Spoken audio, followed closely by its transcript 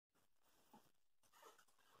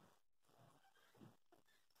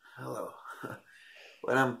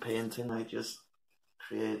when I'm painting, I just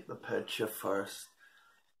create the picture first.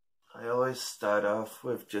 I always start off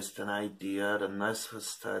with just an idea, and this was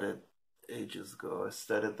started ages ago. I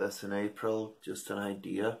started this in April, just an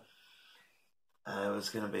idea. It was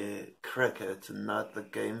going to be cricket and not the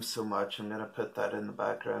game so much. I'm going to put that in the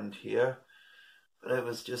background here. But it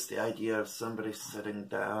was just the idea of somebody sitting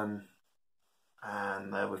down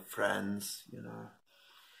and they're with friends, you know.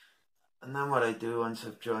 And then what I do once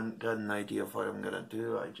I've got an idea of what I'm going to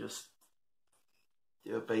do, I just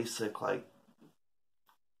do a basic, like,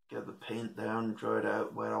 get the paint down, draw it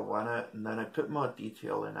out where I want it, and then I put more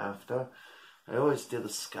detail in after. I always do the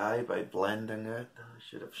sky by blending it. I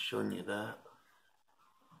should have shown you that.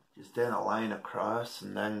 Just doing a line across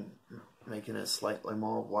and then making it slightly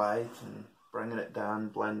more white and bringing it down,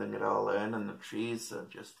 blending it all in, and the trees are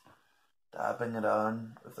just dabbing it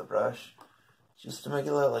on with the brush. Just to make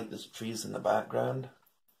it look like there's trees in the background.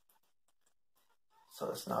 So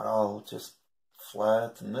it's not all just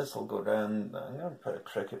flat, and this will go down. I'm going to put a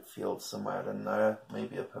cricket field somewhere in there,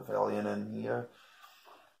 maybe a pavilion in here,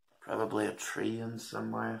 probably a tree in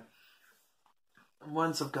somewhere. And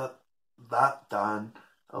once I've got that done,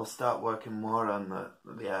 I'll start working more on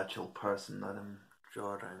the actual person that I'm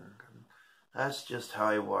drawing. And that's just how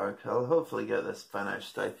I work. I'll hopefully get this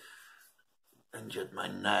finished. I injured my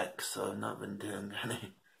neck, so I've not been doing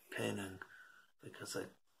any painting because I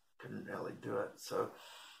couldn't really do it. So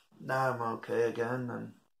now I'm okay again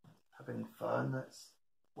and having fun. It's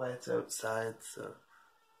wet outside, so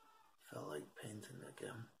I felt like painting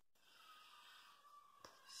again.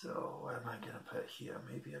 So what am I going to put here?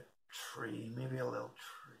 Maybe a tree, maybe a little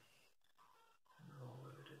tree. No,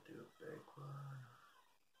 whether to do a big one.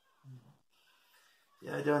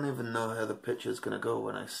 Yeah, I don't even know how the picture's going to go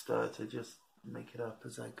when I start. I just make it up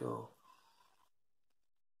as I go.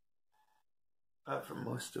 Apart from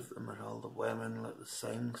most of them are all the women look the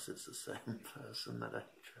same, because it's the same person that I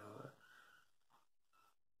draw.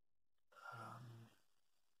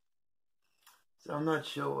 So I'm not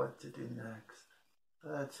sure what to do next.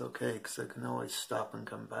 But that's okay, because I can always stop and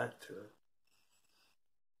come back to it.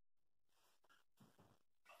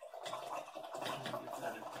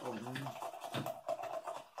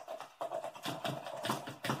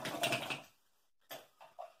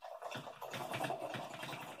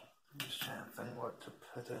 What to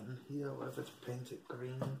put in here, whether to paint it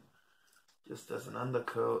green just as an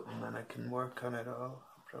undercoat, and then I can work on it all.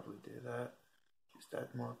 I'll probably do that. Just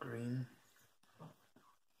add more green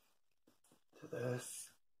to this.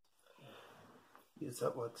 Use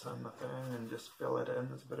up what's on the thing and just fill it in.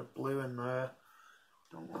 There's a bit of blue in there.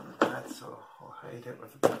 Don't want that, so I'll hide it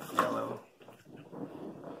with a bit of yellow.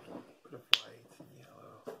 A bit of white and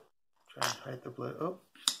yellow. Try and hide the blue. Oh.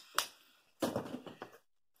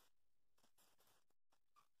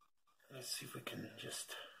 Let's see if we can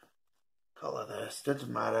just colour this.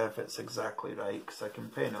 Doesn't matter if it's exactly right, because I can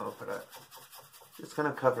paint over it. Just going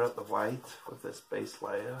to cover up the white with this base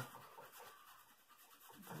layer.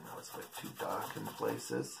 I know it's a bit too dark in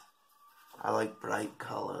places. I like bright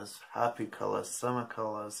colours, happy colours, summer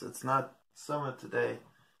colours. It's not summer today,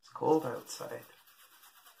 it's cold outside.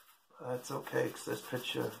 But that's okay, because this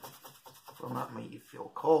picture will not make you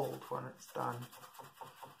feel cold when it's done.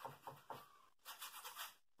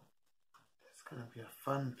 It's going to be a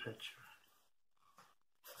fun picture.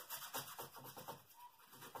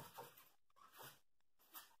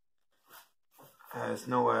 There's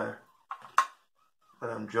nowhere that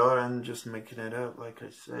I'm drawing, just making it up, like I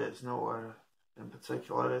say. It's nowhere in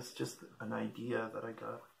particular, it's just an idea that I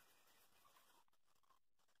got.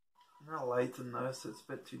 I'm going to lighten this, it's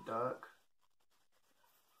a bit too dark.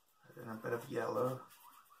 Add in a bit of yellow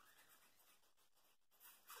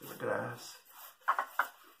to the grass.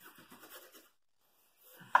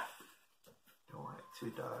 Don't want it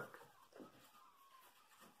too dark.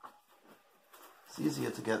 It's easier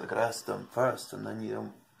to get the grass done first, and then you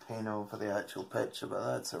don't paint over the actual picture, but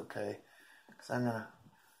that's okay, because I'm going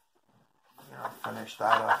to finish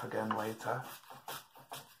that off again later.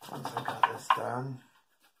 Once I got this done,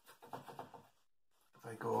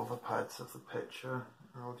 if I go over parts of the picture,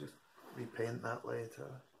 I'll just repaint that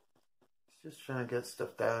later. It's just trying to get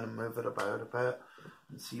stuff down and move it about a bit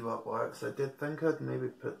and see what works. I did think I'd maybe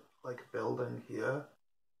put like a building here,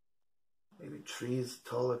 maybe trees,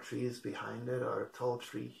 taller trees behind it, or a tall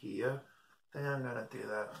tree here. I think I'm going to do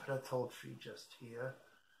that, put a tall tree just here.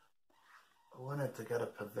 I wanted to get a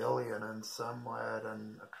pavilion in somewhere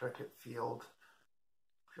and a cricket field.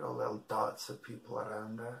 Draw little dots of people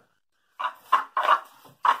around it.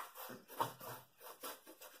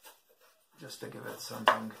 just to give it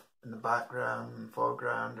something in the background and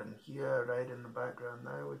foreground, and here right in the background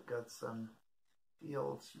now we've got some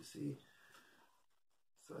fields, you see.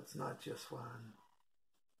 So it's not just one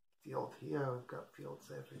field here, we've got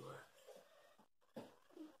fields everywhere.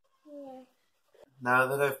 Yeah. Now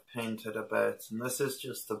that I've painted a bit, and this is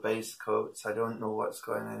just the base coats, I don't know what's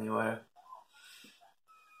going anywhere,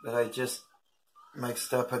 but I just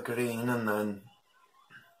mixed up a green and then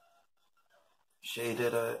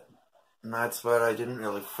shaded it, and that's where I didn't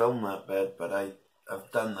really film that bit, but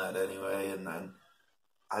I've done that anyway, and then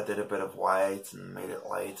I did a bit of white and made it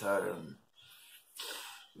lighter and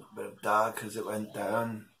a bit of dark as it went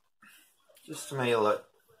down, just to make it look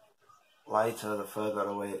lighter the further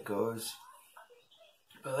away it goes.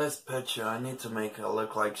 But this picture, I need to make her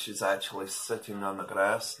look like she's actually sitting on the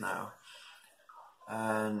grass now.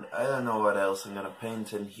 And I don't know what else I'm going to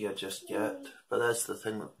paint in here just yet. But that's the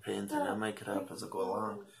thing with painting, I make it up as I go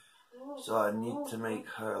along. So I need to make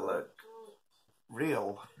her look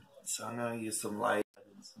real. So I'm going to use some light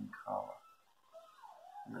and some colour.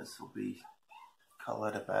 And this will be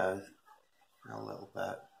coloured about in a little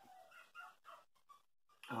bit.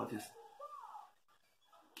 I'll just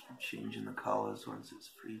keep changing the colours once it's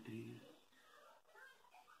 3D.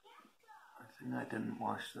 I think I didn't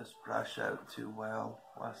wash this brush out too well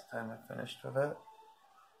last time I finished with it.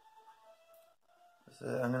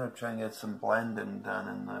 So I'm going to try and get some blending done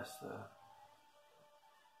in this.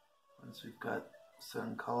 Once we've got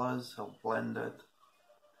certain colours, I'll blend it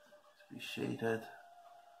to be shaded.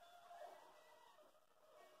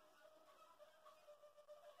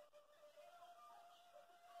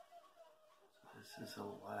 So this is a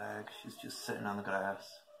leg. She's just sitting on the grass,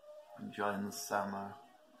 enjoying the summer.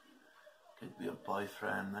 Could be a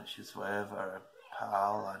boyfriend that she's with, or a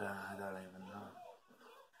pal, I don't even know.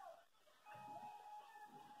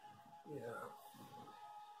 Yeah.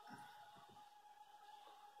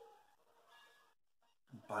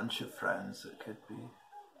 A bunch of friends it could be.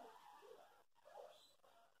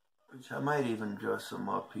 Which I might even draw some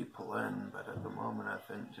more people in, but at the moment I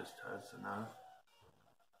think just her's enough.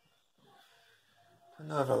 I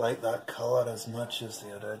never like that colour as much as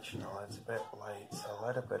the original. It's a bit light, so I'll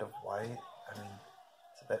add a bit of white. I mean,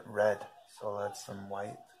 it's a bit red, so I'll add some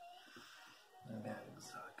white. Again,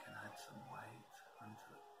 so I can add some white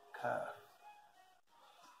onto the calf.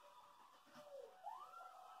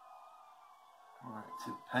 Alright,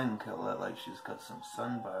 too pink, it'll look like she's got some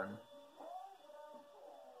sunburn.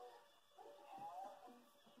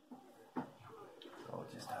 So I'll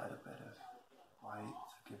just add a bit of white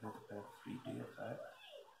to give it a bit of 3D effect.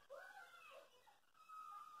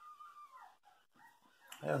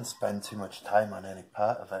 I don't spend too much time on any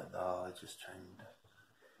part of it though, I just try and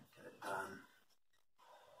get it done.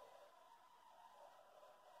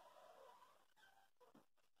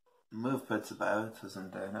 Move bits about as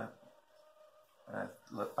I'm doing it. And I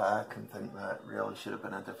look back and think that really should have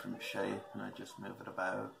been a different shape, and I just move it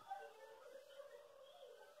about.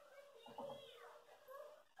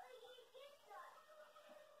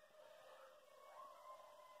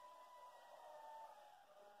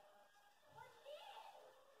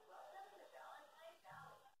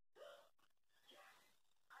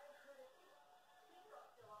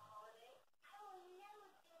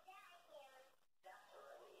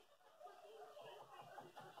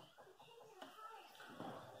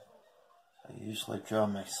 I usually draw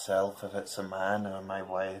myself if it's a man, or my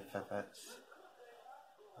wife if it's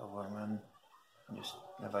a woman. Just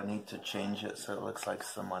if I need to change it so it looks like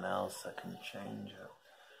someone else, I can change it.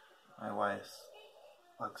 My wife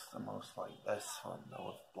looks the most like this one, though,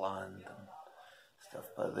 with blonde and stuff,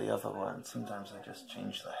 but the other one, sometimes I just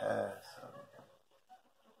change the hair, so.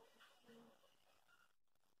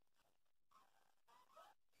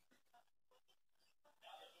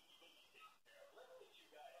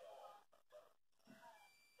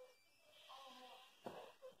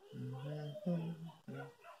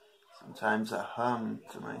 Sometimes I hum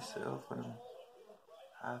to myself when I'm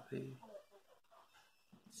happy,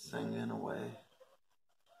 singing away.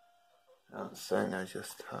 I don't sing, I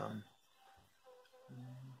just hum.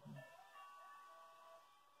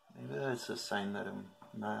 Maybe that's a sign that I'm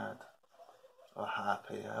mad or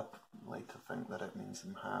happy. I like to think that it means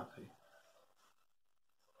I'm happy.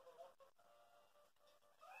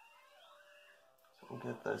 So we'll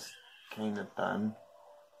get this kind of done.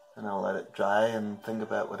 And I'll let it dry and think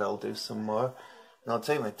about what I'll do some more. And I'll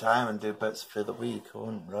take my time and do bits for the week. I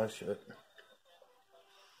won't rush it.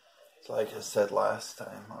 It's like I said last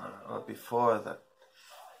time or before, that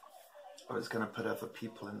I was going to put other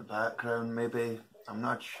people in the background maybe. I'm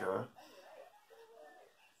not sure.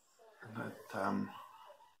 But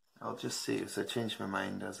I'll just see, because I change my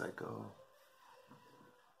mind as I go.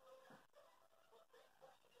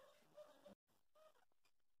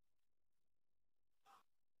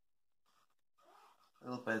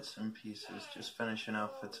 little bits and pieces, just finishing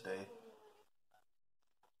off for today.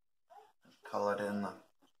 I've coloured in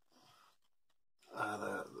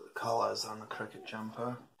the colours on the cricket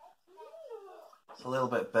jumper. It's a little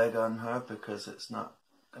bit big on her because it's not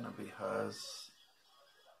going to be hers,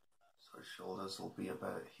 so her shoulders will be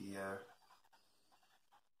about here.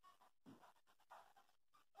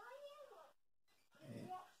 Okay,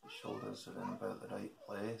 the shoulders are in about the right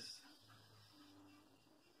place.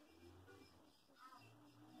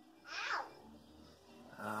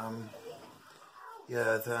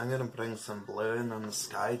 Yeah, I'm going to bring some blue in on the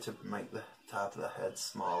sky to make the top of the head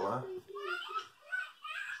smaller.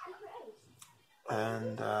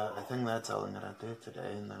 And I think that's all I'm going to do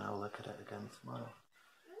today, and then I'll look at it again tomorrow.